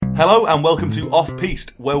Hello and welcome to Off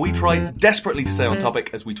Piste, where we try desperately to stay on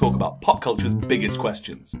topic as we talk about pop culture's biggest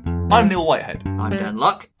questions. I'm Neil Whitehead. I'm Dan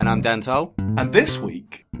Luck. And I'm Dan Toll. And this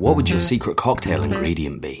week... What would your secret cocktail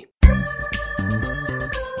ingredient be?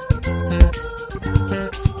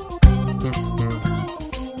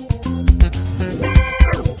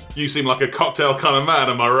 You seem like a cocktail kind of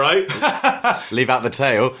man, am I right? Leave out the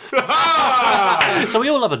tail. So we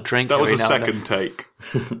all love a drink. That was every a now and second take.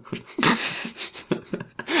 then.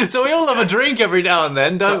 So we all love a drink every now and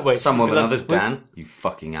then, don't we? Some more We than love- others, Dan. You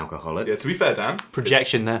fucking alcoholic. Yeah, to be fair, Dan,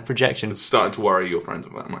 Projection there, projection. it's starting to worry your friends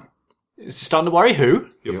and family. It's starting to worry who?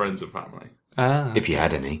 Your friends and family. Ah. If you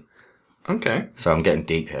had any. Okay. So I'm getting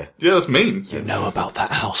deep here. Yeah, that's mean. You know about that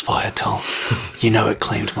house fire, Tom. You know it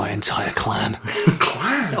claimed my entire clan.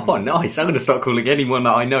 Clan. Oh, nice. I'm going to start calling anyone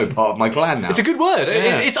that I know part of my clan now. It's a good word.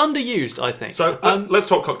 Yeah. It's underused, I think. So, let's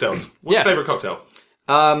talk cocktails. What's yeah. your favourite cocktail?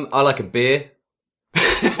 I like a beer.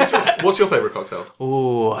 What's your favourite cocktail?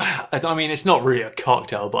 Ooh, I mean, it's not really a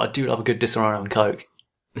cocktail, but I do love a good Disaronno and Coke.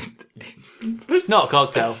 It's not a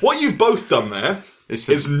cocktail. What you've both done there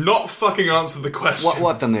is not fucking answer the question.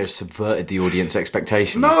 What I've done there is subverted the audience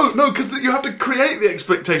expectations. No, because you have to create the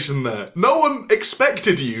expectation there. No one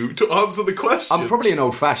expected you to answer the question. I'm probably an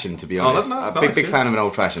old-fashioned, to be honest. that's nice, I'm a big yeah. fan of an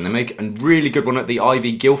old-fashioned. They make a really good one at the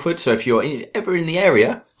Ivy Guildford, so if you're ever in the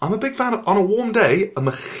area... I'm a big fan of, on a warm day, a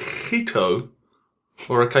mojito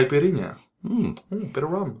or a caipirinha. Bit of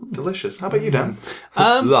rum. Delicious. How about you, Dan?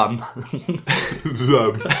 Rum. Rum.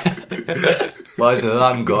 Where's the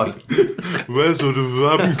rum gone? Where's the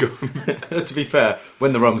rum gone? To be fair,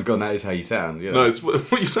 when the rum's gone, that is how you sound. You know? No, it's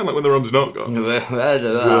what you sound like when the rum's not gone. Where's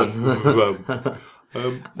the rum?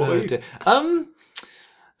 What about you?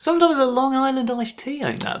 Sometimes a Long Island iced tea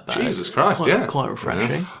ain't that bad. Jesus Christ, quite, yeah. Quite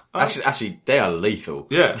refreshing. Actually, they are lethal.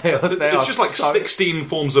 Yeah. They are It's just like so- 16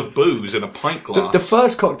 forms of booze in a pint glass. The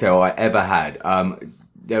first cocktail I ever had,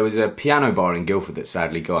 there was a piano bar in Guildford that's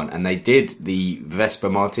sadly gone, and they did the Vesper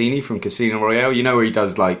Martini from Casino Royale. You know where he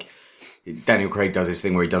does Daniel Craig does this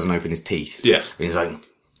thing where he doesn't open his teeth. Yes. He's like,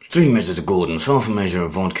 3 measures of Gordon's, half a measure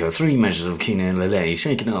of vodka, 3 measures of Quina Lillet,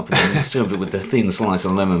 shake it up and then serve it with the thin slice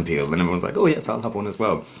of lemon peel. And everyone's like, oh yes, I'll have one as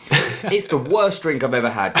well. It's the worst drink I've ever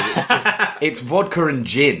had. 'Cause it's vodka and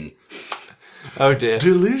gin. Oh dear.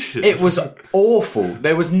 Delicious. It was awful.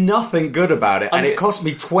 There was nothing good about it, and it cost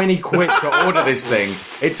me 20 quid to order this thing.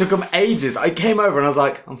 It took them ages. I came over and I was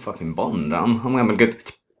like, I'm fucking Bond. I'm having a good...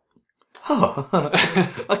 Oh,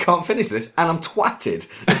 I can't finish this, and I'm twatted.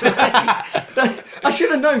 I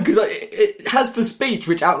should have known, because it has the speech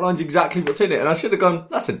which outlines exactly what's in it, and I should have gone,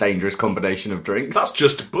 that's a dangerous combination of drinks. That's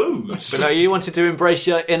just booze. But no, you wanted to embrace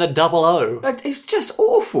your inner double O. It's just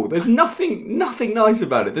awful. There's nothing nice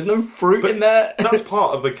about it. There's no fruit in there. That's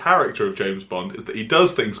part of the character of James Bond, is that he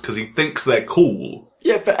does things because he thinks they're cool.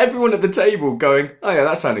 Yeah, but everyone at the table going, oh yeah,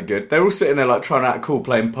 that sounded good. They're all sitting there like trying to act cool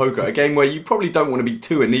playing poker, a game where you probably don't want to be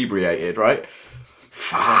too inebriated, right?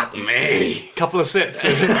 Fuck me. Couple of sips.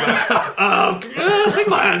 I think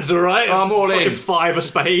my hand's alright. I'm all in. Fucking 5 of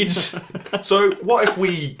spades. So what if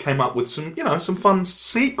we came up with some fun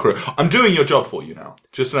secret? I'm doing your job for you now.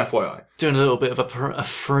 Just an FYI. Doing a little bit of a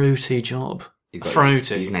fruity job.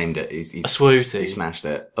 Fruity. He's named it. He's A swooty. He smashed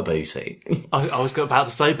it. A booty. I was about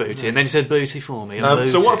to say booty, and then you said booty for me.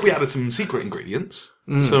 So what if we added some secret ingredients?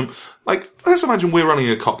 Let's imagine we're running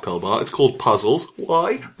a cocktail bar. It's called Puzzles.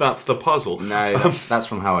 Why? That's the puzzle. No, that's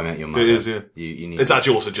from How I Met Your Mother. It is, yeah. You need It's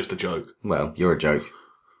actually also just a joke. Well, you're a joke.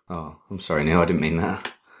 Oh, I'm sorry, Neil. I didn't mean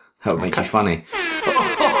that. That would make you funny.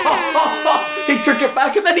 He took it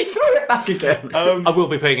back and then he threw it back again. I will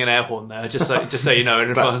be putting an air horn there, just so you know in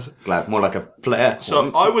advance. Glad, more like a flare. So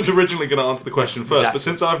I was originally going to answer the question first, but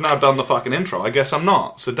since I've now done the fucking intro, I guess I'm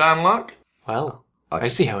not. So Dan Luck? Well, I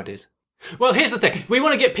see how it is. Well, here's the thing: we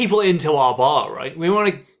want to get people into our bar, right? We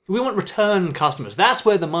want return customers. That's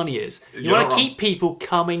where the money is. You want to keep people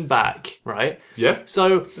coming back, right? Yeah.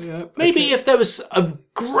 So maybe if there was a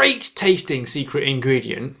great tasting secret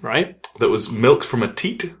ingredient, right? That was milk from a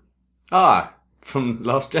teat? From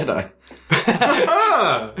Last Jedi.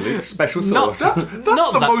 Luke's special Not sauce. That's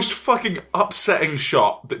Not the that- most fucking upsetting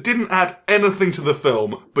shot that didn't add anything to the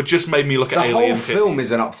film, but just made me look at The alien whole film titties.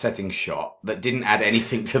 is an upsetting shot that didn't add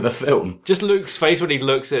anything to the film. Just Luke's face when he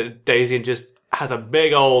looks at Daisy and just has a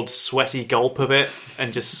big old sweaty gulp of it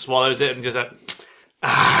and just swallows it and just like,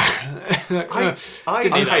 I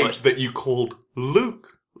Didn't need that hate much. that you called Luke.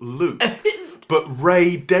 but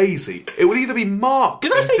Ray Daisy. It would either be Mark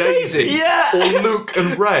Did I and say Daisy? Yeah. or Luke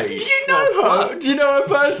and Ray. Do you know her? Do you know her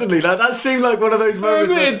personally? Like, that seemed like one of those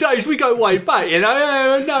moments. Me and Dave, we go way back, you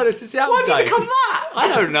know. No, this is the old Why did you days. become that? I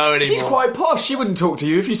don't know anymore. She's quite posh. She wouldn't talk to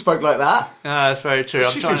you if you spoke like that. That's very true.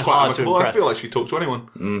 I'm She trying seems quite hard to amicable. I impress. feel like she'd talk to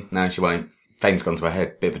anyone. No, she won't. Fame's gone to her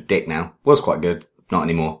head. Bit of a dick now. Was quite good. Not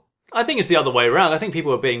anymore. I think it's the other way around. I think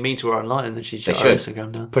people are being mean to her online and then she's shut her should.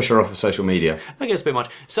 Instagram down. Push her off of social media. I think it's a bit much.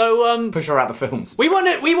 So, Push her out the films. we want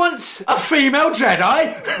A female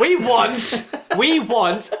Jedi? we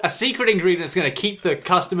want a secret ingredient that's going to keep the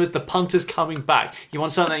customers, the punters coming back. You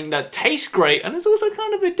want something that tastes great and is also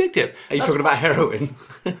kind of addictive. Are you talking about heroin?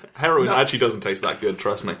 Heroin actually doesn't taste that good,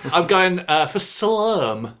 trust me. I'm going for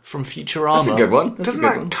Slurm from Futurama. That's a good one. That's Doesn't a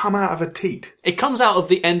good that one. come out of a teat? It comes out of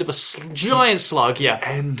the end of a giant slug, yeah.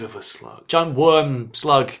 End of a slug. Giant worm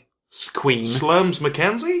slug queen. Slurms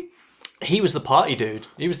Mackenzie? He was the party dude.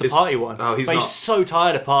 He was the party one. Oh, he's but not. he's so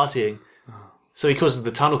tired of partying. So he causes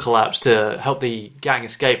the tunnel collapse to help the gang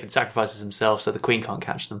escape and sacrifices himself so the queen can't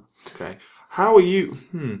catch them. Okay. How are you...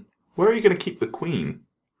 Where are you going to keep the queen?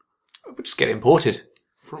 We'll just get it imported.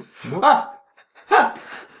 From what?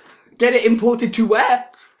 Get it imported to where?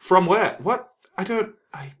 From where? What? I don't...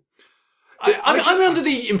 I'm under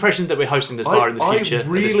the impression that we're hosting this bar in the future. I at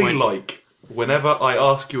this really point. like whenever I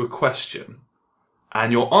ask you a question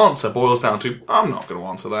and your answer boils down to, I'm not going to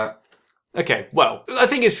answer that. Okay, well, I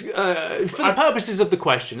think it's for the purposes of the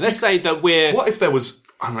question. Let's say that we're... What if there was,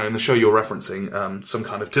 I don't know, in the show you're referencing, some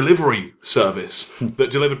kind of delivery service that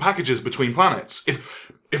delivered packages between planets?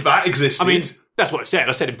 If that existed... I mean, that's what I said.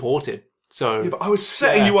 I said imported. So... Yeah, but I was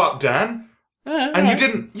setting you up, Dan. And you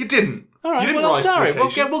didn't. You didn't. All right, You didn't well, I'm rise sorry. to the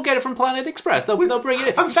occasion. We'll get it from Planet Express. They'll bring it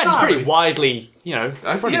in. I'm That's sorry. pretty widely, pretty Yeah,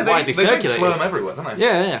 widely they make circulated. Slurm everywhere, don't they?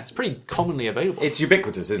 Yeah. It's pretty commonly available. It's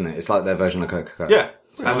ubiquitous, isn't it? It's like their version of Coca-Cola. Yeah.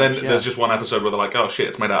 And then much, yeah. there's just one episode where they're like, oh shit,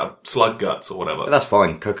 it's made out of slug guts or whatever. But that's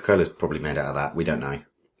fine. Coca-Cola's probably made out of that. We don't know.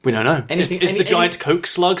 We don't know. Anything- is any- the giant Coke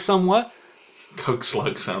slug somewhere? Coke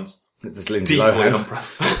slug sounds There's Lindsay deeply Lohan.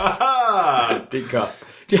 impressive. Deep cut.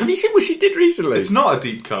 Have you seen what she did recently? It's not a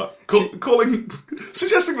deep cut.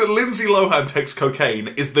 Suggesting that Lindsay Lohan takes cocaine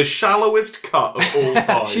is the shallowest cut of all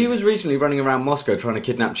time. She was recently running around Moscow trying to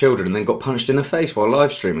kidnap children and then got punched in the face while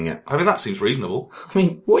live streaming it. I mean, that seems reasonable. I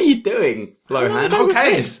mean, what are you doing, Lohan? That was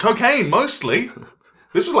Cocaine. this. Cocaine, mostly.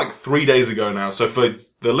 This was like 3 days ago now, so for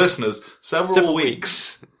the listeners, several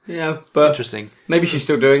weeks. Yeah, but Interesting. maybe she's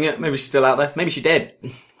still doing it. Maybe she's still out there. Maybe she's dead.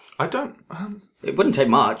 I don't It wouldn't take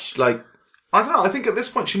much. Like, know. I think at this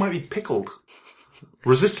point she might be pickled.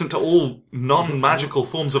 Resistant to all non-magical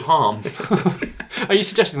forms of harm. Are you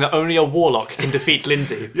suggesting that only a warlock can defeat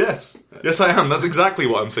Lindsay? Yes. Yes, I am. That's exactly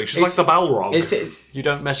what I'm saying. She's like the Balrog. is it? You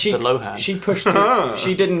don't mess with the Lohan. She pushed it.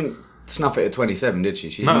 She didn't snuff it at 27, did she?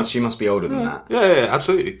 She must be older than that. Yeah,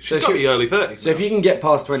 absolutely. She's got to be early 30s. So if you can get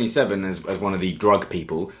past 27 as one of the drug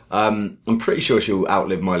people, I'm pretty sure she'll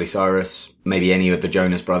outlive Miley Cyrus, maybe any of the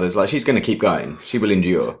Jonas Brothers. Like, she's going to keep going. She will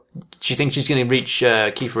endure. Do you think she's going to reach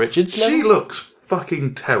Keith Richards level? She looks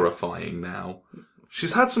fucking terrifying now.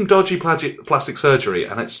 She's had some dodgy plastic surgery,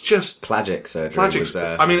 and it's just... Plagic surgery. Plagic. Was,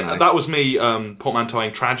 I mean, nice. that was me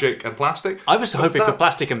portmanteauing tragic and plastic. I was hoping for that's-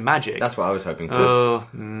 plastic and magic. That's what I was hoping for.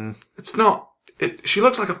 It's not... She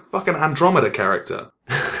looks like a fucking Andromeda character.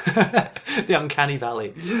 The Uncanny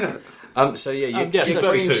Valley. Yeah. So yeah, yeah,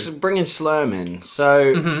 you're so- bringing Slurm in.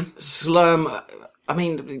 So Slurm, I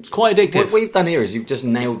mean, It's quite addictive. what we've done here is you've just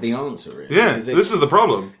nailed the answer. Really. Yeah, Because this is the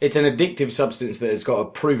problem. it's an addictive substance that has got a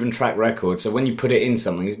proven track record. So when you put it in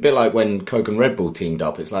something, it's a bit like when Coke and Red Bull teamed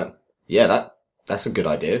up. It's like, yeah, that's a good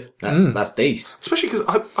idea. That's decent. Especially because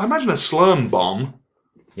I imagine a Slurm bomb.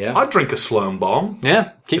 Yeah. I'd drink a Slurm bomb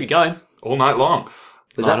Yeah, keep you going. all night long.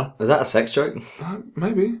 is that a sex joke?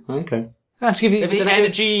 Maybe. Okay. That's give you the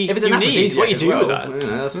energy if it's an you need. What you aphrodisiac do as with well, that? you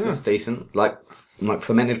know, that's decent. Like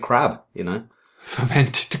fermented crab, you know.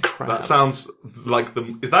 Fermented crab. That sounds like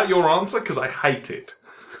the... Is that your answer? Because I hate it.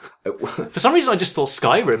 For some reason, I just thought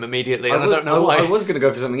Skyrim immediately, and I don't know why. I was going to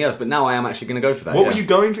go for something else, but now I am actually going to go for that. What were you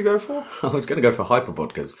going to go for? I was going to go for hyper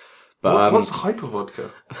vodkas. But What's hyper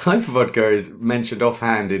vodka? hyper vodka is mentioned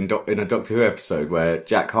offhand in a Doctor Who episode where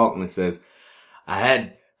Jack Harkness says, "I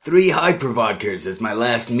had 3 hyper vodkas as my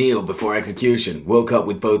last meal before execution. Woke up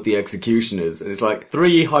with both the executioners." And it's like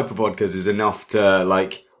 3 hyper vodkas is enough to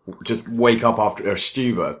like just wake up after a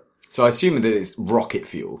stupor. So I assume that it's rocket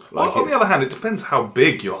fuel. Like Well, on the other hand, it depends how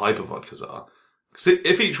big your hyper vodkas are. Because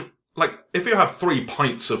if each like, if you have 3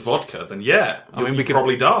 pints of vodka, then yeah, we you'd could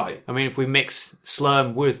probably die. I mean, if we mix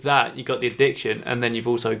Slurm with that, you've got the addiction, and then you've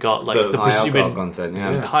also got like The the high alcohol presuming content,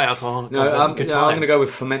 yeah. high alcohol. No, content, good I'm time. going to go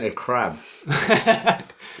with fermented crab.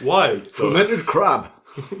 Why? Fermented crab.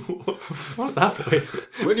 What's that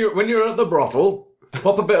for? When you're at the brothel,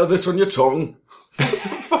 pop a bit of this on your tongue.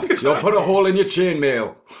 You'll put a hole in your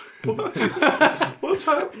chainmail. What's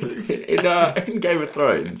happening? In Game of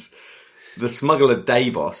Thrones, the smuggler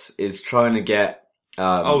Davos is trying to get...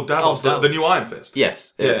 Davos, the new Iron Fist.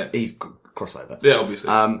 Yes, Yeah. he's crossover. Yeah,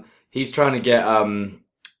 obviously. He's trying to get...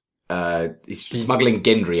 he's smuggling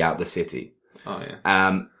Gendry out the city. Oh, yeah.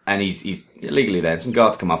 And he's illegally there. And some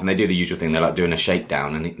guards come up and they do the usual thing. They're like doing a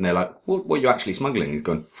shakedown and they're like, what are you actually smuggling? He's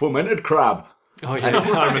going, fermented crab. Oh yeah,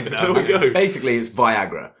 I remember that. There we go. Basically, it's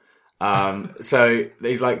Viagra. So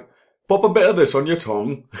he's like, pop a bit of this on your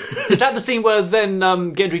tongue. Is that the scene where then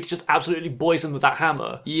Gendry just absolutely boys him with that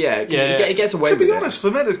hammer? Yeah, Yeah. He gets away To with be it. honest,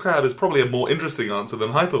 fermented crab is probably a more interesting answer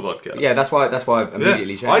than hyper vodka. Yeah, that's why I've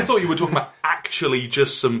immediately changed. I thought you were talking about actually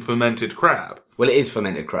just some fermented crab. Well, it is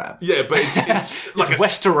fermented crab. Yeah, but it's like It's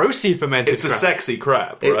Westerosi fermented it's a crab. sexy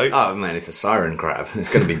crab, right? Oh man, it's a siren crab. It's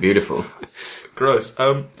going to be beautiful. Gross.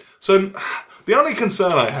 So the only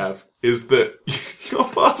concern I have is that your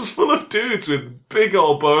bar's full of dudes with big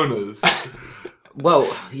old boners.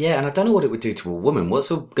 Well, yeah, and I don't know what it would do to a woman. What's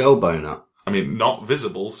a girl boner? I mean, not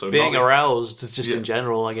visible, so Being not... aroused is just in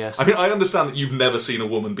general, I guess. I mean, I understand that you've never seen a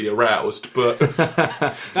woman be aroused, but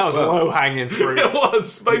That was low-hanging fruit. it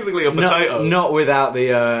was basically a potato. Not without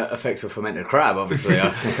the effects of fermented crab, obviously.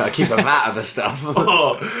 I keep a vat of the stuff.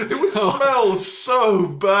 Oh, it would smell so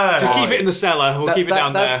bad. Just keep it in the cellar. We'll keep it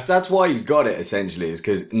down there. That's why he's got it, essentially, is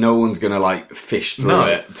because no one's going to, like, fish through No.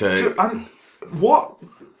 it.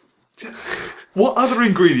 What other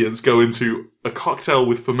ingredients go into a cocktail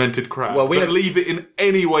with fermented crab that leave it in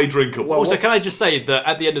any way drinkable? Also, can I just say that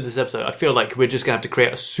at the end of this episode, I feel like we're just going to have to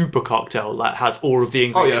create a super cocktail that has all of the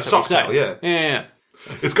ingredients. Oh, yeah, that we socktail, say. Yeah.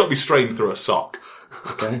 It's got to be strained through a sock.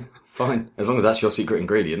 Okay, fine. As long as that's your secret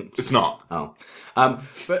ingredient. It's not. Oh.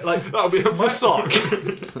 But, like, That would be a Sock.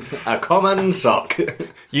 a common sock.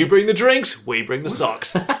 You bring the drinks, we bring the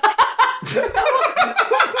socks.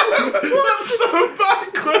 That's so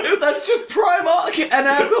backwards. That's just Primark and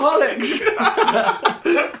alcoholics.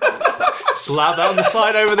 Slap that on the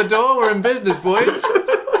side over the door. We're in business, boys.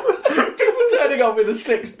 People turning up with a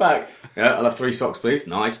 6-pack. Yeah, I'll have 3 socks, please.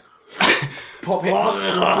 Nice. Pop it.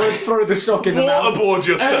 Throw the sock in the mouth. Waterboard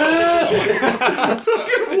yourself.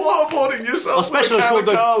 Fucking waterboarding yourself.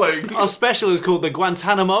 Our special is called the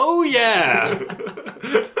Guantanamo. Oh, yeah.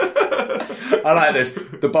 I like this.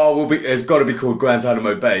 The bar has got to be called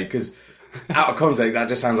Guantanamo Bay because, out of context, that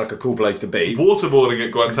just sounds like a cool place to be. Waterboarding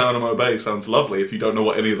at Guantanamo Bay sounds lovely if you don't know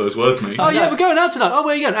what any of those words mean. Oh, yeah, we're going out tonight. Oh,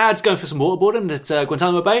 where are you going? It's going for some waterboarding at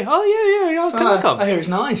Guantanamo Bay. Oh, yeah. I'll come. I hear it's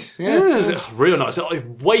nice. Yeah. Yeah, real nice.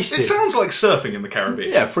 Wasted. It sounds like surfing in the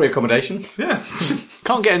Caribbean. Yeah, free accommodation. Yeah.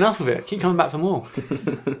 Can't get enough of it. Keep coming back for more.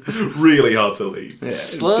 Really hard to leave.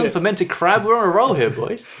 Slurm, fermented crab. We're on a roll here,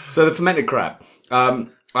 boys. So the fermented crab.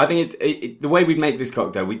 I think the way we make this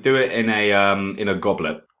cocktail, we do it in a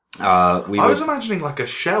goblet. I was imagining like a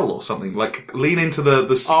shell or something, like lean into the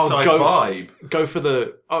seaside vibe. Go for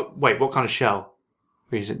the... Oh, wait, what kind of shell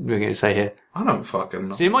we're going to say here? I don't fucking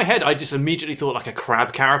know. See, in my head, I just immediately thought like a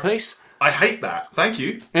crab carapace. I hate that. Thank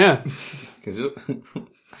you. Yeah.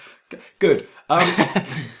 Good.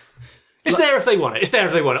 It's there if they want it.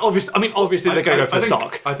 Obviously, they're going to go for the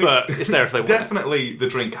sock, but it's there if they want it. Definitely the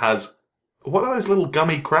drink has... What are those little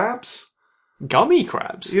gummy crabs? Gummy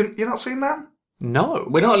crabs? You're not seeing them? No.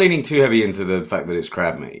 We're not leaning too heavy into the fact that it's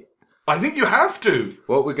crab meat. I think you have to.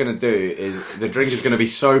 What we're going to do is the drink is going to be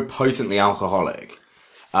so potently alcoholic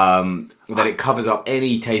that it covers up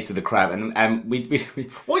any taste of the crab. And we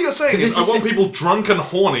What you're saying is I want people drunk and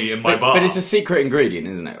horny in my bar. But it's a secret ingredient,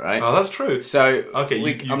 isn't it, right? Oh, that's true. So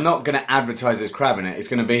Okay, I'm not going to advertise there's crab in it. It's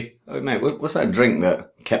going to be, oh, mate, what's that drink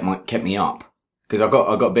that kept me up? Because I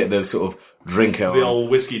got a bit of the sort of drinker. The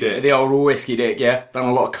old whiskey dick. The old whiskey dick, yeah. Done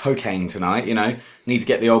a lot of cocaine tonight, you know. Need to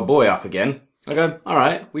get the old boy up again. I go,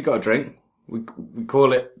 alright, we got a drink. We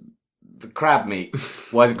call it the crab meat.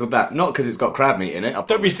 Why is it called that? Not because it's got crab meat in it.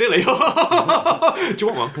 Don't be silly. Do you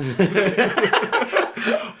want one?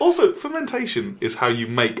 Also, fermentation is how you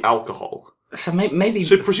make alcohol. So maybe...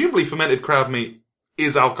 So presumably fermented crab meat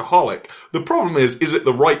is alcoholic. The problem is it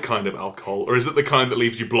the right kind of alcohol, or is it the kind that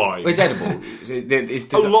leaves you blind? It's edible.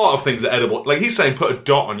 A lot of things are edible. Like he's saying, put a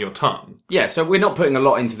dot on your tongue. Yeah, so we're not putting a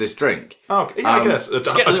lot into this drink. Oh, okay. Yeah, I guess. A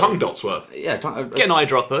tongue dot's worth. Yeah, Get an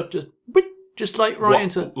eyedropper. Just like right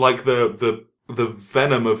into... Like the the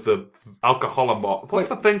venom of the alcoholomot. What's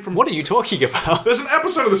the thing from... What are you talking about? There's an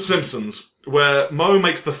episode of The Simpsons where Moe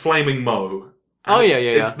makes the flaming Moe. Oh, yeah.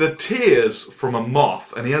 It's the tears from a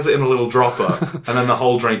moth, and he has it in a little dropper, and then the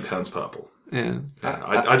whole drink turns purple. Yeah.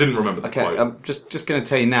 I didn't remember the quote. I'm just going to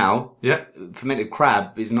tell you now. Yeah. Fermented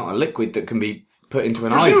crab is not a liquid that can be put into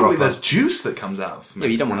an Presumably eyedropper. there's juice that comes out of Yeah,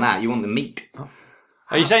 you don't want that. You want the meat.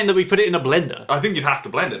 Are you saying that we put it in a blender? I think you'd have to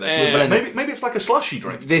blend it then. Maybe it's like a slushy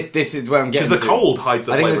drink. This is where I'm getting Because the cold hides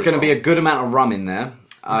the I think flavour there's going to as be well. a good amount of rum in there.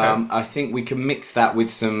 I think we can mix that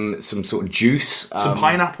with some sort of juice. Some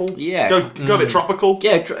pineapple? yeah. Go a bit tropical?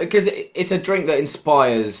 Yeah, because it's a drink that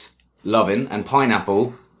inspires loving, and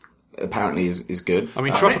pineapple apparently is good. I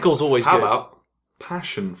mean, tropical's always How good. about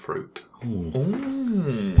passion fruit?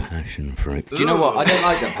 Passion fruit. Do you know what? I don't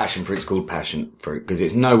like that passion fruit's called passion fruit, because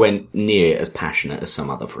it's nowhere near as passionate as some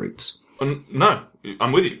other fruits. No,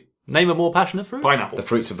 I'm with you. Name a more passionate fruit? Pineapple. The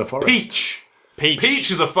fruits of the forest. Peach. Peach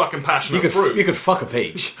is a fucking passionate fruit. You could fuck a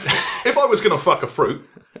peach. If I was going to fuck a fruit,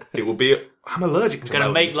 it would be... I'm allergic to gonna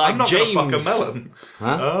melons. make like I'm not James. going to fuck a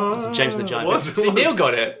melon. James the Giant. Was- See, was. Neil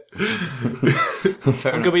got it. I'm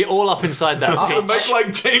going to be all up inside that To peach. make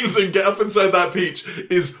like James and get up inside that peach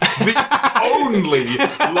is the only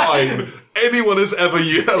line anyone has ever allowed to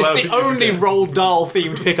use. It's the only again. Roald Dahl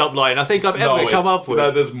themed pickup line I think I've ever come up with. No,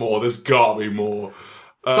 there's more. There's got to be more.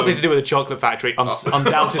 Something to do with a chocolate factory,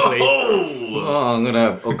 undoubtedly. Oh, I'm going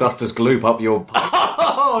to Augustus Gloop up your pipe.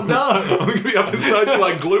 Oh no! I'm going to be up inside you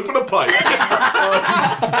like gloop in a pipe.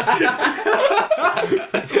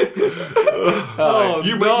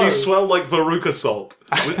 You make me swell like Veruca Salt.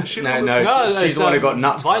 No, She's she's the one who got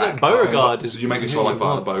nuts Violet cracked. Beauregard is... You make me swell like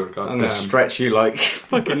Violet Beauregard. I'm going to stretch you like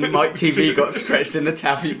fucking Mike TV got stretched in the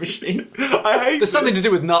taffy machine. I hate There's something to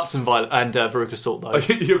do with nuts and Veruca Salt, though.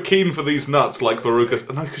 You're keen for these nuts like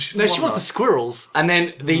Veruca. No, because No, she wants the squirrels. And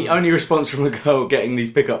then the only response from a girl getting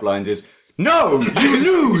these pickup lines is, "No, you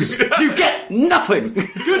lose! You get nothing!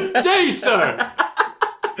 Good day, sir!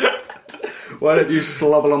 Why don't you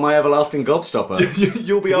slobble on my everlasting gobstopper?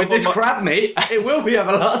 You'll be up With this on my, crab meat, it will be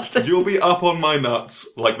everlasting." You'll be up on my nuts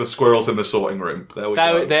like the squirrels in the sorting room. There we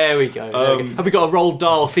go. There we go. Have we got a Roald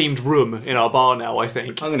Dahl themed room in our bar now, I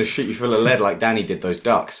think? I'm going to shoot you full of lead like Danny did those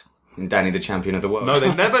ducks. And Danny, the champion of the world. No,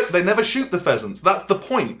 they never shoot the pheasants. That's the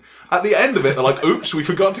point. At the end of it, they're like, "Oops, we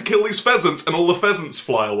forgot to kill these pheasants," and all the pheasants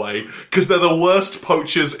fly away because they're the worst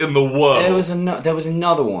poachers in the world. There was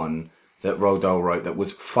another one that Roald Dahl wrote that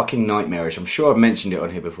was fucking nightmarish. I'm sure I've mentioned it on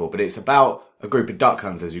here before, but it's about a group of duck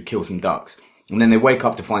hunters who kill some ducks. And then they wake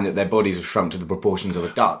up to find that their bodies have shrunk to the proportions of a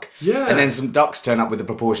duck. Yeah. And then some ducks turn up with the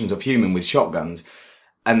proportions of human with shotguns.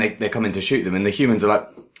 And they come in to shoot them. And the humans are like,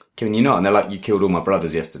 "Can you not?" And they're like, "You killed all my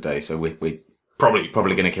brothers yesterday, so we're Probably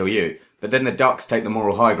going to kill you." But then the ducks take the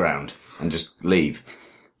moral high ground and just leave.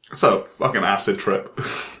 It's a fucking acid trip.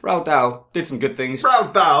 Roald Dahl did some good things.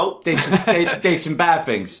 Roald Dahl. Did some bad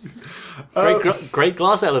things. Great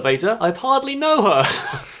glass elevator. I hardly know her.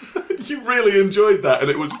 You really enjoyed that,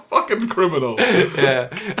 and it was fucking criminal. Yeah.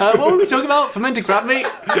 What were we talking about? Fermented crab meat?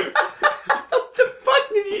 Fuck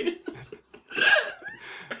did you just...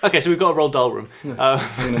 Okay, so we've got a Roald Dahl room. I'm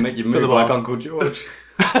going to make you the move bar. like Uncle George.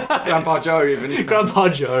 Grandpa Joe even. Grandpa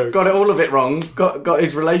Joe. Got it all of it wrong. Got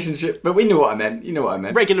his relationship, but we knew what I meant. You know what I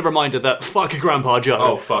meant. Regular reminder that fuck Grandpa Joe.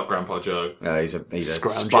 Oh, fuck Grandpa Joe. He's a Scrounger.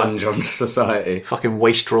 sponge on society. Fucking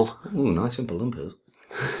wastrel. Ooh, nice simple lumpers.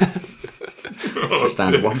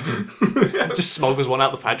 Standard one. Just smuggles one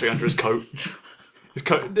out the factory under his coat.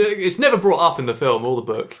 It's never brought up in the film or the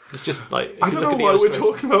book. It's just like... I don't know why we're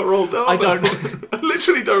talking about Roald Dahl. I don't. I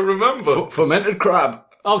literally don't remember. Fermented crab.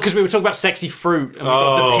 Oh, because we were talking about sexy fruit and we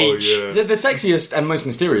got to peach. Yeah. The sexiest and most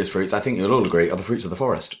mysterious fruits, I think you'll all agree, are the fruits of the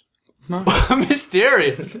forest.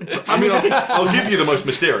 Mysterious. I mean, I'll give you the most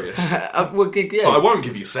mysterious. Yeah. But I won't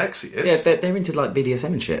give you sexiest. Yeah, they're into like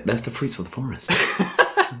BDSM and shit. They're the fruits of the forest.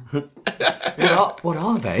 What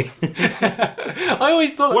are they? I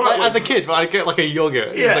always thought, as a kid, when I get like a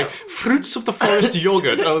yogurt, Yeah. it's like fruits of the forest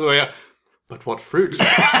yogurt. All the way up. But what fruits?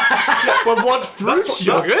 Well, what fruits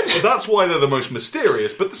yogurt? That's why they're the most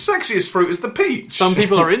mysterious. But the sexiest fruit is the peach. Some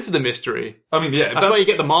people are into the mystery. I mean, yeah. That's why you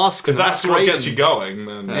get the masks. If that's what gets you going,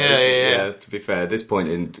 then Yeah. To be fair, at this point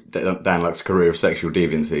in Dan Luck's career of sexual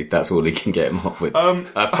deviancy, that's all he can get him off with.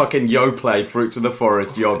 A fucking Yoplait fruits of the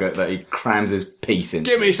forest yogurt that he crams his piece in.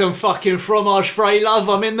 Give me some fucking fromage frais, love.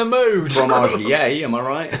 I'm in the mood. Fromage, yay, am I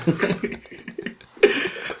right?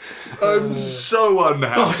 I'm so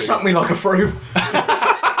unhappy. Oh, suck me like a fruit.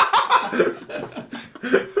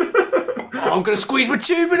 I'm going to squeeze my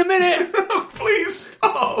tube in a minute. Please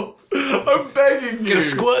stop. I'm begging you. Going to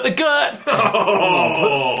squirt the gut.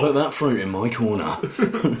 Put that fruit in my corner.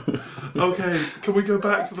 Okay, can we go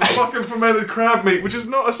back to the fucking fermented crab meat, which is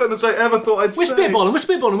not a sentence I ever thought I'd We're say. spitballing.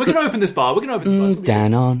 We're going to open this bar.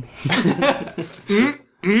 Danon.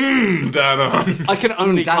 Danon. I can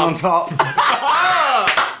only Down on come. top.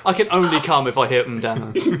 I can only come if I hear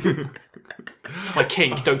Danon. It's my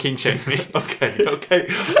kink. Don't kink shame me.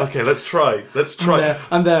 Okay, let's try.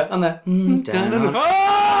 I'm there. Danon.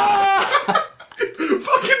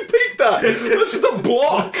 Fucking beat that! That's just a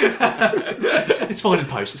block! It's fine in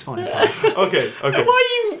post. Okay.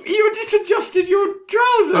 Why you just adjusted your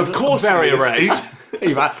trousers? Of course, Very it is.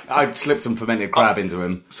 erect. I slipped some fermented crab into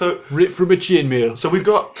him. So Ripped from a chin meal. we've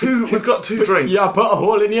got two drinks. Yeah, put a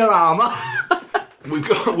hole in your armour. We've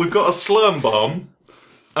got a slurm bomb,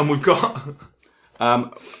 and we've got I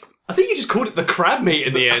think you just called it the crab meat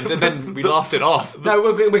in the end, and then we laughed it off. No,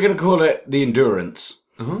 we're going to call it the Endurance.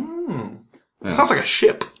 sounds like a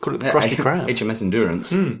ship. Call it the Krusty Krab. HMS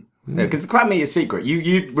Endurance. Because the crab meat is secret.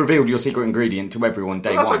 You revealed your secret ingredient to everyone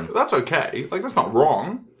day one. That's okay. Like that's not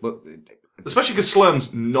wrong. But Especially because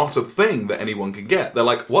slurm's not a thing that anyone can get. They're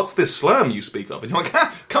like, "What's this slurm you speak of?" And you're like,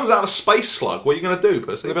 "Ha, comes out of space slug. What are you going to do,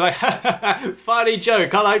 pussy?" They'll be like, funny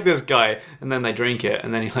joke, I like this guy. And then they drink it,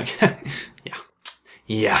 and then you're like,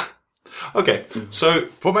 yeah. Okay, so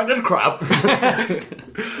fermented crab.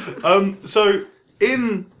 So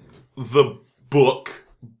in the book,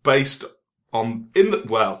 based on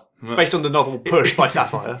Based on the novel Push by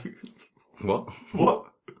Sapphire. what?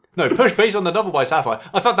 No, Push based on the novel by Sapphire.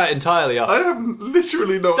 I found that entirely up. I have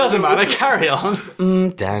literally no. Doesn't idea. matter, carry on.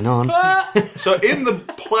 Danon. So in the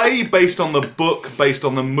play, based on the book, based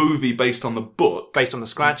on the movie, based on the book, Based on the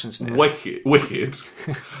scratch and sniff. Wicked.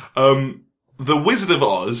 The Wizard of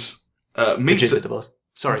Oz meets Wizard of Oz.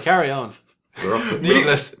 Sorry, carry on. We're off to,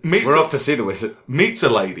 Needless. we're off to see the wizard. meets a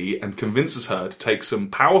lady and convinces her to take some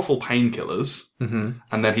powerful painkillers, and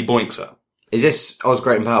then he boinks her. Is this Oz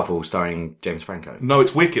Great and Powerful starring James Franco? No,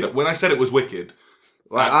 it's Wicked. When I said it was Wicked,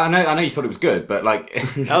 Well, I know you thought it was good, but like...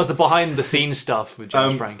 That was the behind the scenes stuff with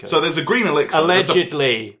James Franco. so there's a green elixir.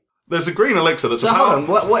 Allegedly. There's a green elixir that's So a hold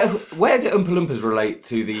power. on, where do Oompa Loompas relate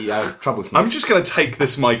to the Troublesome? I'm just going to take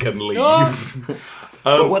this mic and leave.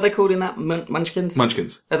 what are they called in that? Munchkins?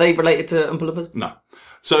 Munchkins. Are they related to Oompa Loompas? No.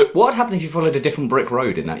 So What would happen if you followed a different brick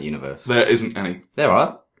road in that universe? there isn't any. There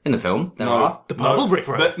are. In the film, there are. The purple brick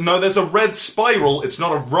road. No, there's a red spiral. It's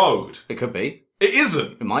not a road. It could be. It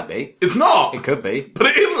isn't. It might be. It's not. It could be. But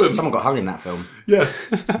it isn't. Someone got hung in that film.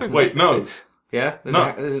 Yes. Wait, no. Yeah?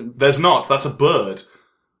 No. There's not. That's a bird.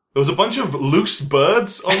 There was a bunch of loose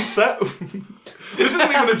birds on set. This isn't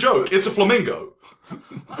even a joke. It's a flamingo.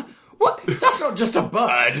 What? That's not just a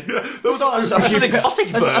bird. There was, That's an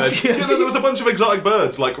exotic bird. yeah, there was a bunch of exotic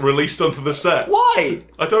birds like released onto the set. Why?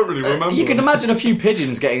 I don't really remember. You can imagine a few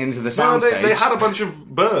pigeons getting into the No, soundstage. they had a bunch of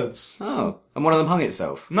birds. Oh, and one of them hung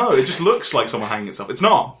itself. No, it just looks like someone hanging itself. It's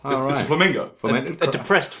not. It's right. a flamingo. A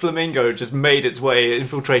depressed flamingo just made its way,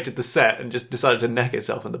 infiltrated the set, and just decided to neck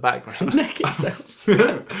itself in the background. Neck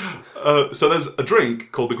itself. So there's a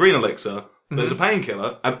drink called the green elixir. There's a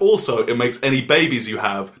painkiller, and also it makes any babies you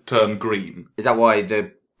have turn green. Is that why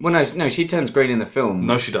the... Well, no, she turns green in the film.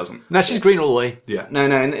 No, she doesn't. Now she's green all the way. Yeah. No,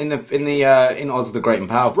 in Oz the Great and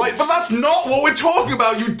Powerful. Right, but that's not what we're talking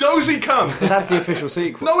about, you dozy cunt! That's the official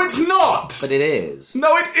sequel. No, it's not! But it is.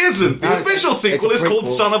 No, it isn't! The No, it's official a sequel is called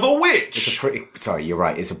prequel. Son of a Witch! Sorry, you're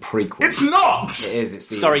right. It's a prequel. It's not! It is. It's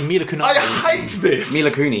the Starring Mila Kunis. I hate this! Mila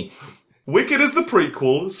Kunis Wicked is the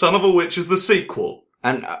prequel, Son of a Witch is the sequel.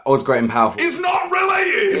 and Oz Great and Powerful. It's not related!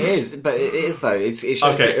 It is, but it is though. It shows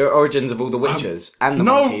Okay. the origins of all the witches and the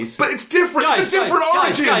No, monkeys. but it's different. Guys, it's a different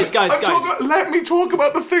guys, origin. guys. Let me talk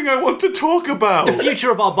about the thing I want to talk about. The future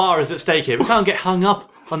of our bar is at stake here. We can't get hung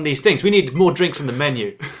up on these things. We need more drinks on the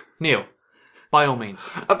menu. Neil, by all means.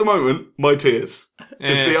 At the moment, my tears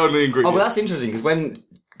is the only Oh, ingredient. well, that's interesting because when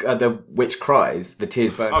the witch cries, the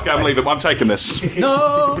tears burn. Okay, I'm leaving. I'm taking this.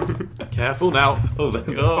 No! Careful now. Oh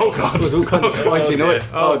God! It was all kind of spicy noise.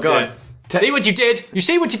 Oh, God. dear. See what you did? You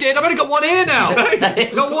see what you did? I've only got one ear now.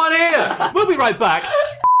 I've got one ear. We'll be right back.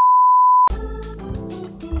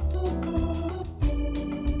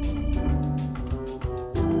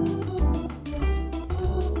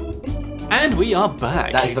 And we are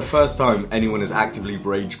back. That is the first time anyone has actively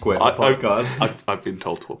rage quit a podcast. I've been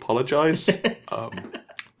told to apologise.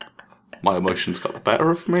 My emotions got the better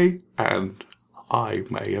of me, and I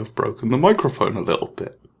may have broken the microphone a little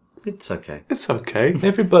bit. It's okay. It's okay.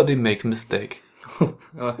 Everybody make a mistake.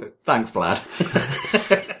 Thanks,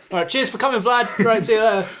 Vlad. Alright, cheers for coming, Vlad. Right, see you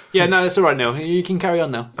later. Yeah, no, it's alright now. You can carry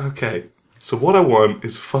on now. Okay. So what I want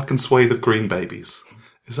is a fucking swathe of green babies.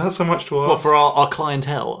 Is that so much to ask? What, for our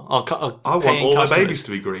clientele? Our I want paying all customers? the babies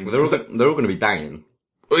to be green. They're all going to be banging.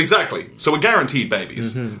 Exactly. So we're guaranteed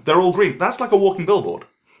babies. They're all green. That's like a walking billboard.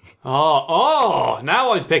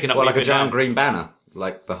 Now I'm picking up. Well, like a now. giant green banner,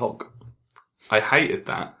 like the Hulk. I hated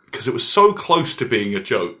that because it was so close to being a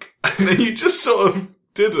joke, and then you just sort of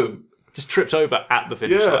didn't. Just tripped over at the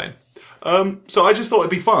finish line. So I just thought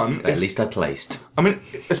it'd be fun. But at least I placed. I mean,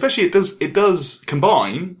 especially it does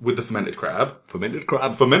combine with the fermented crab. Fermented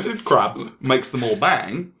crab. Fermented crab makes them all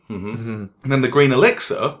bang. And then the green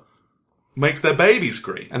elixir makes their babies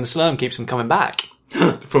green. And the slurm keeps them coming back.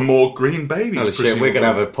 For more green babies, Oh, shit, we're going to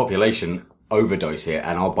have a population overdose here,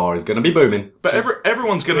 and our bar is going to be booming. But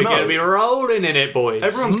everyone's going to We're know. going to be rolling in it, boys.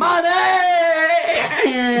 Everyone's Money!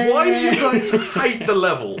 Why do you guys hate the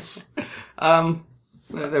levels?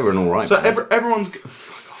 They were an alright. So everyone's.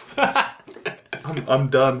 I'm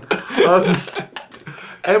done.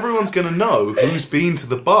 Everyone's going to know who's been to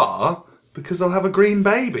the bar because they'll have a green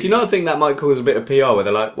baby. Do you not think that might cause a bit of PR where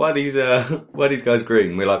they're like, why are these guys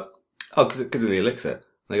green? We're like, oh, because of the elixir. And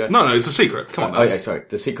they go, No, it's a secret. Come on. oh yeah, sorry,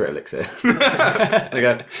 the secret elixir. They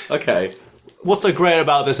go, okay. What's so great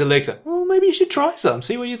about this elixir? Well, maybe you should try some.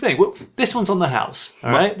 See what you think. Well, this one's on the house.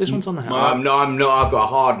 All right, this one's on the house. I'm not. I've got a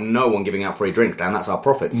hard no on giving out free drinks, Dan. That's our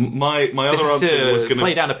profits. My other This is answer was to going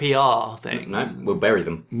play to. down a PR thing. No, we'll bury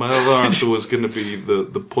them. My other answer was going to be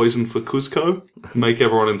the poison for Cusco. Make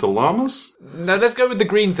everyone into llamas. No, let's go with the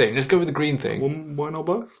green thing. Let's go with the green thing. Well, why not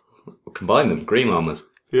both? We'll combine them, green llamas.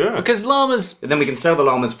 Yeah. Because llamas... And then we can sell the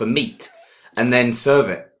llamas for meat, and then serve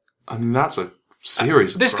it. I mean, that's a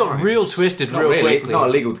series of This got crimes. real twisted Not real really. quickly. It's not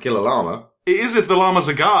illegal to kill a llama. It is if the llama's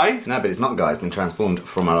a guy. No, but it's not, guy. It's been transformed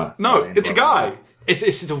from a... No, it's a guy.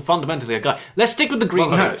 It's still fundamentally a guy. Let's stick with the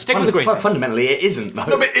green. No, Stick with the green. Fundamentally, it isn't, though.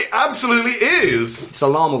 No, but it absolutely is. It's a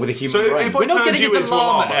llama with a human So brain. if I We're not turned getting you into into a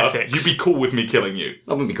llama llama, ethics. you'd be cool with me killing you.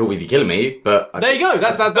 I wouldn't be cool with you killing me, but... There you go.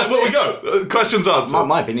 That's There we it. go. Questions answered.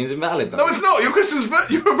 My opinion's invalid, though. No, it's not. Your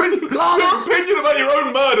opinion about your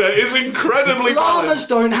own murder is incredibly valid. Llamas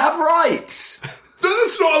don't have rights!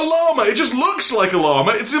 That's not a llama. It just looks like a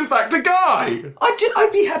llama. It's in fact a guy. I'd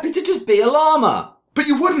be happy to just be a llama. But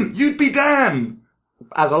you wouldn't. You'd be Dan.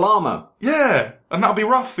 As a llama. Yeah, and that'd be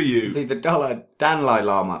rough for you. Be the Danlai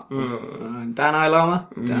Llama. Danai Llama?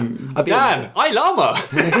 I'd be Dan, I llama.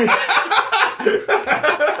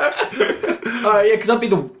 yeah, because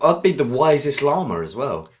I'd be the wisest llama as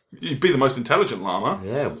well. You'd be the most intelligent llama.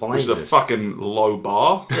 Yeah, Which is a wisest. fucking low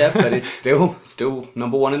bar. Yeah, but it's still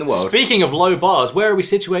number one in the world. Speaking of low bars, where are we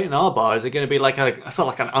situating our bar? Is it going to be like sort of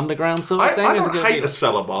like an underground sort of thing? I Is it don't gonna hate be a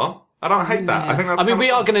cellar bar. I don't hate that. I think that's. I mean, kind we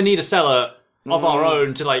of are going to need a cellar of our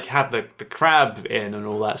own to like have the crab in and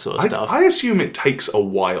all that sort of stuff. I assume it takes a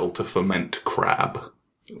while to ferment crab.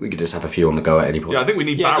 We could just have a few on the go at any point. Yeah, I think we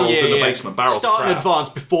need barrels in the basement. Barrels of Start in crab. advance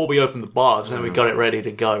before we open the bar, so we got it ready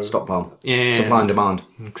to go. Stockpile. Yeah. Supply and demand.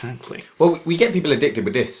 Exactly. Well, we get people addicted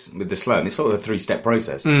with the slurm. It's sort of a 3-step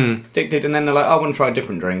process. Addicted, and then they're like, I want to try a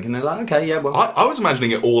different drink. And they're like, okay, yeah, well, I was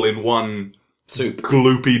imagining it all in one soup.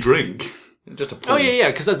 gloopy drink. Just a Oh yeah,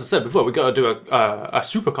 because as I said before, we've got to do a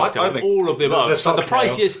super cocktail I with think all of the above. the So the cocktail.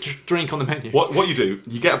 priciest drink on the menu. What you do,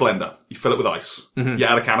 you get a blender, you fill it with ice, you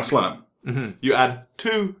add a can of Slurm, you add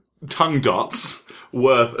 2 tongue dots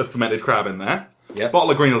worth of fermented crab in there, Yep. bottle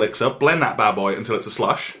of green elixir, blend that bad boy until it's a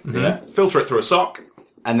slush, Yeah. filter it through a sock.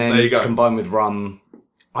 And then There you go. combine with rum.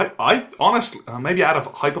 I honestly, maybe add a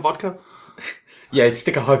hyper vodka, Yeah,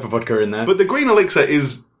 stick a hyper vodka in there. but the green elixir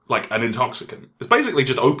is like an intoxicant. It's basically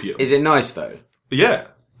just opium. Is it nice, though? Yeah.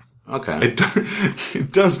 Okay.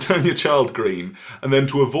 It does turn your child green, and then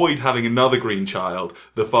to avoid having another green child,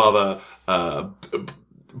 the father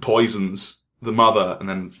poisons the mother, and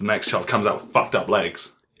then the next child comes out with fucked up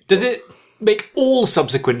legs. Does it make all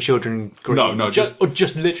subsequent children green? No, just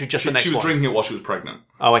literally just the next She was one. drinking it while she was pregnant.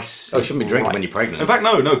 Oh, I see. Oh, you shouldn't be drinking Right. when you're pregnant. In fact,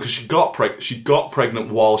 no, because she got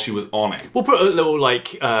pregnant while she was on it. We'll put a little like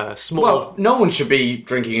small. well, no one should be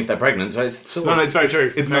drinking if they're pregnant, so it's sort of... No, it's very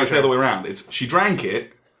true. It's Very the other way around. She drank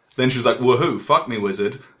it, then she was like, "Woohoo! Fuck me,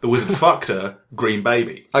 wizard!" The wizard fucked her, green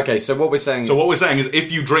baby. Okay, so what we're saying So what we're saying is,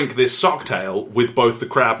 if you drink this socktail with both the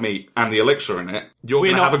crab meat and the elixir in it, you're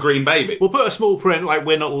going to not- have a green baby. We'll put a small print like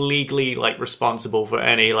we're not legally like responsible for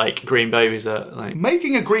any like green babies that like.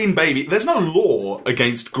 Making a green baby, there's no law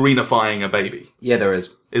against greenifying a baby. Yeah, there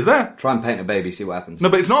is. Is there? Try and paint a baby, see what happens. No,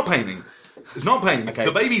 but it's not painting. It's not painting. Okay.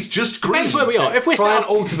 The baby's just green. Depends where we are. If we're Try set and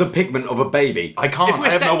up, alter the pigment of a baby. I can't. If we're I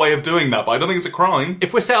have set- no way of doing that, but I don't think it's a crime.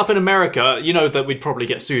 if we're set up in America, you know that we'd probably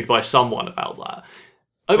get sued by someone about that.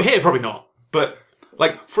 Over here, probably not. But,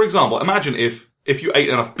 like, for example, imagine if you ate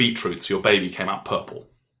enough beetroots, your baby came out purple.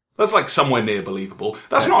 That's, like, somewhere near believable.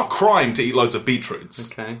 That's not a crime to eat loads of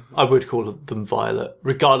beetroots. Okay. I would call them violet,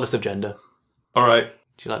 regardless of gender. All right.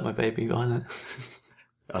 Do you like my baby violet?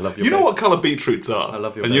 I love your You know baby. what colour beetroots are? I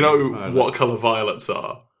love your And you baby. know what colour violets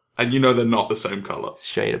are. And you know they're not the same colour.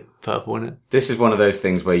 Shade of purple in it. This is one of those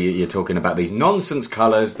things where you're talking about these nonsense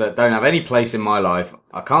colours that don't have any place in my life.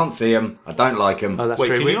 I can't see them. I don't like them. Oh, that's Wait,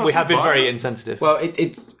 true. can you not We see have been very violet? insensitive. Well,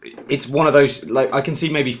 it's one of those, like, I can see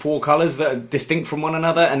maybe 4 colours that are distinct from one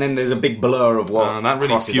another, and then there's a big blur of what And that really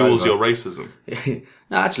crosses fuels over. your racism.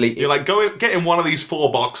 No, actually, You're like, get in one of these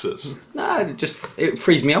 4 boxes. it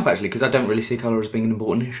frees me up, actually, because I don't really see colour as being an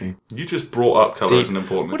important issue. You just brought up colour as an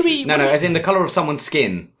important What are issue. we? No, as in the colour of someone's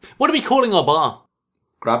skin. What are we calling our bar?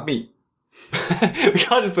 Grab me. We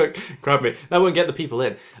can't just put grab me. That won't get the people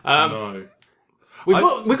in. No. We've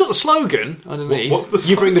got the slogan underneath. What's the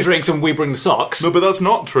You bring the slogan? drinks and we bring the socks. No, but that's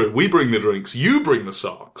not true. We bring the drinks. You bring the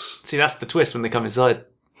socks. See, that's the twist when they come inside.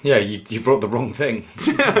 Yeah, you brought the wrong thing.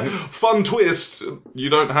 Fun twist. You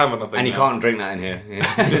don't have anything. And you now. can't drink that in here.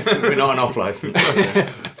 Yeah. We're not an off license.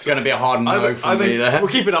 It's going to be a hard no I from think- me there. We'll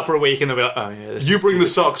keep it up for a week and they'll be like, oh yeah, this You is bring the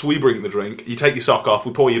socks, we bring the drink. You take your sock off,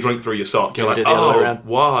 we pour your drink through your sock. You're Yeah, like, we do it the other way oh, around.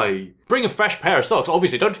 why? Bring a fresh pair of socks.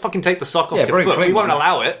 Obviously, don't fucking take the sock off Yeah, your bring a foot. We clean won't one.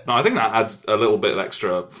 allow it. No, I think that adds a little bit of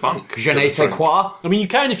extra funk. Je to ne the sais drink. quoi. I mean, you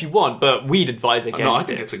can if you want, but we'd advise against No, I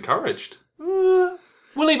think it. it's encouraged.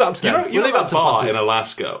 We'll leave it up to them. You we'll know leave it up that to the bar punters. in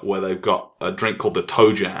Alaska where they've got a drink called the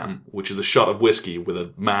toe jam, which is a shot of whiskey with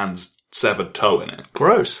a man's severed toe in it.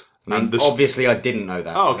 Gross. And this, Obviously, I didn't know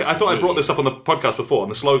that. oh, okay. I thought I brought this up on the podcast before,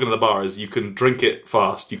 and the slogan of the bar is you can drink it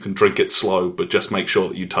fast, you can drink it slow, but just make sure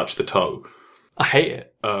that you touch the toe. I hate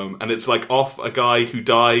it. And it's like off a guy who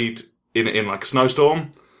died in like a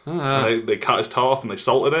snowstorm. And they cut his toe off and they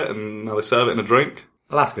salted it, and now they serve it in a drink.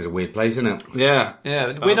 Alaska's a weird place, isn't it? Yeah.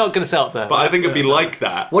 Yeah, we're not going to sell it there. But I think it'd be like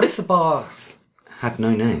that. What if the bar had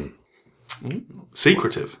no name?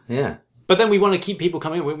 Secretive. Yeah. But then we want to keep people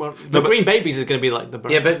coming. We want the Green Babies is going to be like the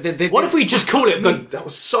brand. Yeah, but What if we just call it the? That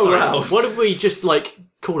was so loud. What if we just like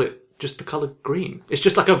call it just the color green? It's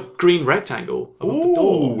just like a green rectangle above the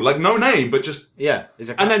door, Ooh, like no name, but just Yeah. It's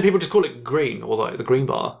a and then people just call it green or like the green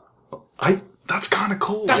bar. that's kind of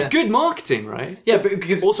cool. That's good marketing, right? yeah, but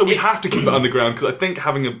because Also, we have to keep it underground because I think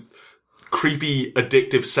having a creepy,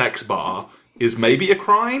 addictive sex bar is maybe a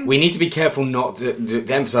crime. we need to be careful not to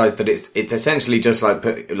emphasize that it's essentially just like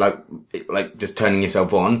just turning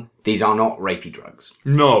yourself on. These are not rapey drugs.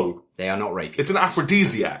 No, They are not rapey. it's an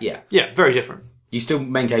aphrodisiac. Yeah. Yeah, very different. You still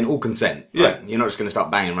maintain all consent. Yeah. Right? You're not just going to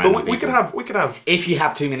start banging around. But we could have. If you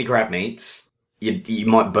have too many crab meats, you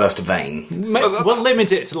might burst a vein. We'll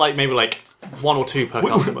limit it to like maybe like 1 or 2 per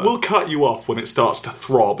customer. We'll cut you off when it starts to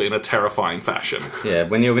throb in a terrifying fashion. Yeah,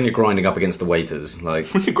 when you're grinding up against the waiters, like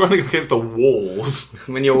When you're grinding against the walls.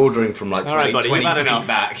 when you're ordering from like 20, All right, buddy, 20 you've had feet enough.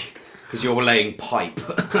 back because you're laying pipe.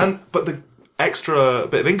 But the extra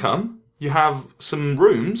bit of income, you have some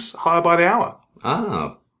rooms higher by the hour.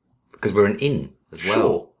 Because we're an inn as well.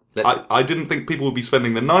 Sure. Let's- I didn't think people would be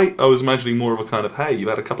spending the night. I was imagining more of a kind of, hey, you've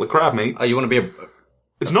had a couple of crab meats. Oh, you want to be a?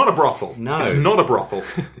 It's not a brothel. No. It's not a brothel.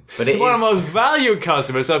 But it One of is. the most valued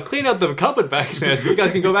customers, so I've cleaned out the cupboard back there so you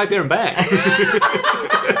guys can go back there and bang.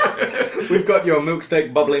 We've got your milk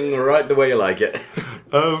steak bubbling right the way you like it.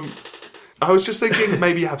 I was just thinking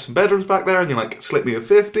maybe you have some bedrooms back there and you're like, slip me a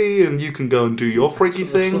 50 and you can go and do your freaky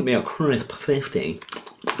Slip thing. me a crisp 50.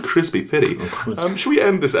 Crispy fitty. Should we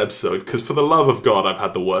end this episode? Because for the love of God, I've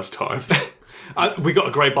had the worst time. We got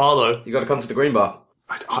a great bar though. You got to come to the Green Bar.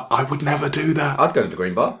 I would never do that. I'd go to the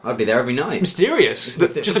Green Bar. I'd be there every night. Mysterious.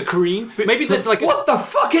 Just a green. Maybe there's like What the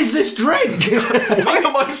fuck is this drink? Why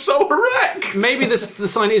am I so erect? maybe the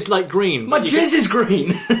sign is like green. My but you jizz is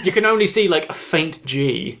green. you can only see like a faint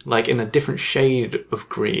G, like in a different shade of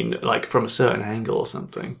green, like from a certain angle or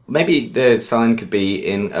something. Maybe the sign could be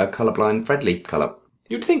in a colourblind friendly colour.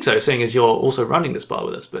 You'd think so, seeing as you're also running this bar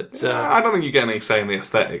with us, but I don't think you get any say in the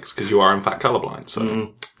aesthetics because you are in fact colourblind.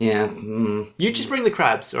 So Yeah. you just bring the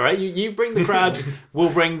crabs, all right? You bring the crabs, we'll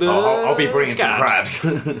bring the I'll be bringing scabs.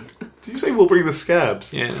 some crabs. did you say we'll bring the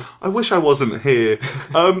scabs? Yeah. I wish I wasn't here.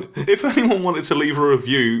 If anyone wanted to leave a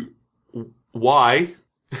review, why?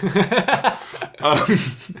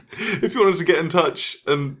 If you wanted to get in touch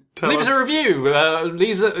and tell Leave us a review.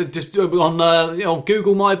 Leave us just on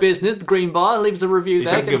Google My Business, the Green Bar. Leave us a review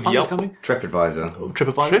there. can Get give the punters Yelp. coming. TripAdvisor.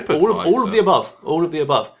 TripAdvisor. All of the above. All of the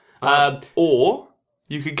above. Or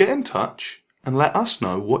you could get in touch and let us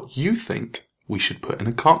know what you think we should put in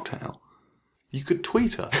a cocktail. You could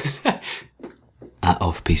tweet us. At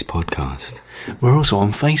Off-Piece Podcast. We're also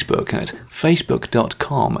on Facebook at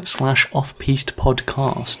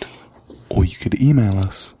facebook.com/offpistepodcast. Or you could email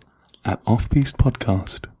us at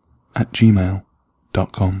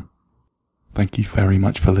offbeastpodcast@gmail.com. Thank you very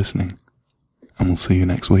much for listening, and we'll see you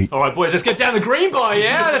next week. All right, boys, let's get down the green bar,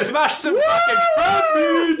 yeah? Let's smash some fucking crab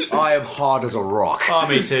meat. I am hard as a rock. Oh,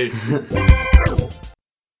 me too.